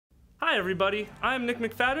Hi everybody, I'm Nick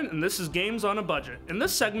McFadden and this is Games on a Budget. In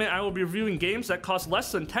this segment I will be reviewing games that cost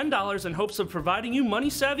less than $10 in hopes of providing you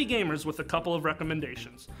money-savvy gamers with a couple of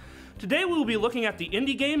recommendations. Today we will be looking at the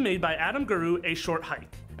indie game made by Adam Guru, A Short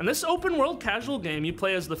Hike. In this open-world casual game you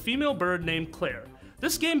play as the female bird named Claire.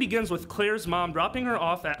 This game begins with Claire's mom dropping her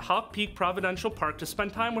off at Hawk Peak Providential Park to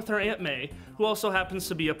spend time with her Aunt May, who also happens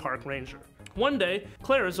to be a park ranger. One day,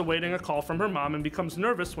 Claire is awaiting a call from her mom and becomes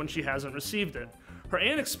nervous when she hasn't received it. Her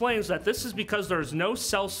aunt explains that this is because there is no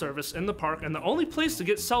cell service in the park and the only place to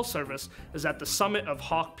get cell service is at the summit of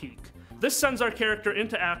Hawk Peak. This sends our character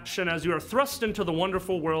into action as you are thrust into the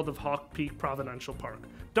wonderful world of Hawk Peak Providential Park.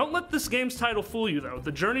 Don't let this game's title fool you though,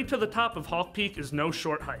 the journey to the top of Hawk Peak is no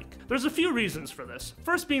short hike. There's a few reasons for this.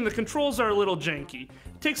 First being the controls are a little janky.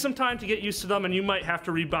 It takes some time to get used to them and you might have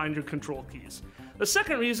to rebind your control keys. The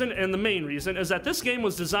second reason, and the main reason, is that this game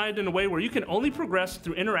was designed in a way where you can only progress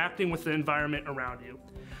through interacting with the environment around you.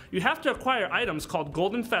 You have to acquire items called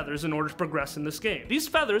golden feathers in order to progress in this game. These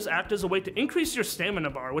feathers act as a way to increase your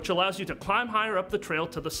stamina bar, which allows you to climb higher up the trail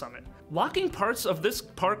to the summit. Locking parts of this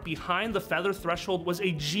park behind the feather threshold was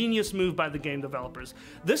a genius move by the game developers.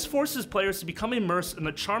 This forces players to become immersed in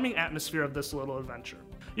the charming atmosphere of this little adventure.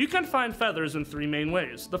 You can find feathers in three main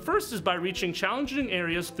ways. The first is by reaching challenging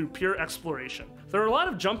areas through pure exploration. There are a lot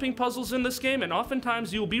of jumping puzzles in this game, and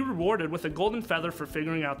oftentimes you will be rewarded with a golden feather for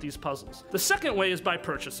figuring out these puzzles. The second way is by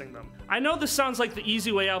purchasing them. I know this sounds like the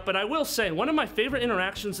easy way out, but I will say one of my favorite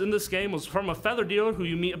interactions in this game was from a feather dealer who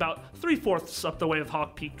you meet about 3/4 up the way of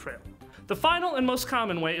Hawk Peak Trail. The final and most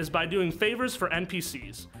common way is by doing favors for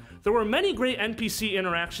NPCs. There were many great NPC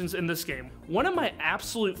interactions in this game. One of my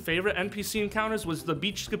absolute favorite NPC encounters was the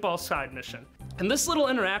beach skip-ball side mission. In this little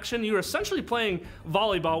interaction, you're essentially playing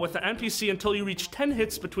volleyball with the NPC until you reach 10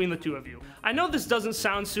 hits between the two of you. I know this doesn't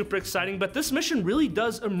sound super exciting, but this mission really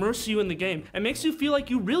does immerse you in the game and makes you feel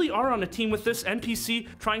like you really are on a team with this NPC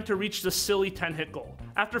trying to reach the silly 10-hit goal.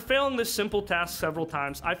 After failing this simple task several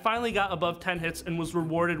times, I finally got above 10 hits and was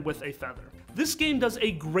rewarded with a feather. This game does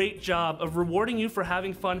a great job of rewarding you for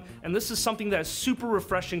having fun, and this is something that is super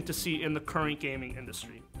refreshing to see in the current gaming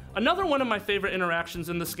industry. Another one of my favorite interactions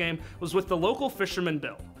in this game was with the local fisherman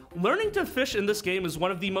Bill. Learning to fish in this game is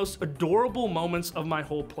one of the most adorable moments of my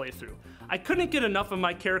whole playthrough. I couldn't get enough of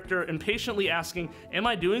my character impatiently asking, am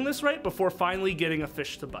I doing this right, before finally getting a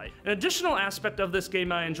fish to bite. An additional aspect of this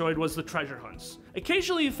game I enjoyed was the treasure hunts.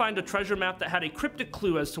 Occasionally you find a treasure map that had a cryptic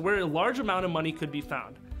clue as to where a large amount of money could be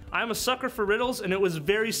found. I'm a sucker for riddles, and it was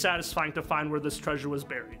very satisfying to find where this treasure was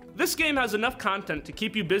buried. This game has enough content to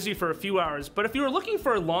keep you busy for a few hours, but if you are looking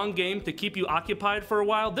for a long game to keep you occupied for a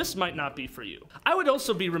while, this might not be for you. I would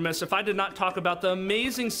also be remiss if I did not talk about the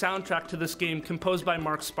amazing soundtrack to this game composed by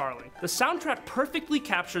Mark Sparling. The soundtrack perfectly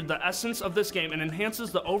captured the essence of this game and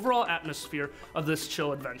enhances the overall atmosphere of this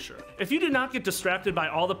chill adventure. If you do not get distracted by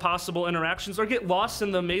all the possible interactions or get lost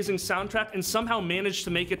in the amazing soundtrack and somehow manage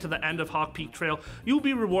to make it to the end of Hawk Peak Trail, you will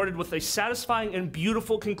be rewarded with a satisfying and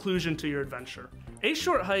beautiful conclusion to your adventure. A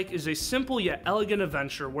Short Hike is a simple yet elegant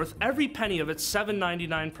adventure worth every penny of its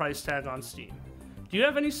 $7.99 price tag on Steam. Do you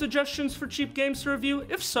have any suggestions for cheap games to review?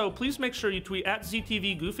 If so, please make sure you tweet at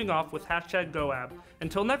ZTV Goofing Off with #GoAb.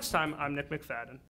 Until next time, I'm Nick McFadden.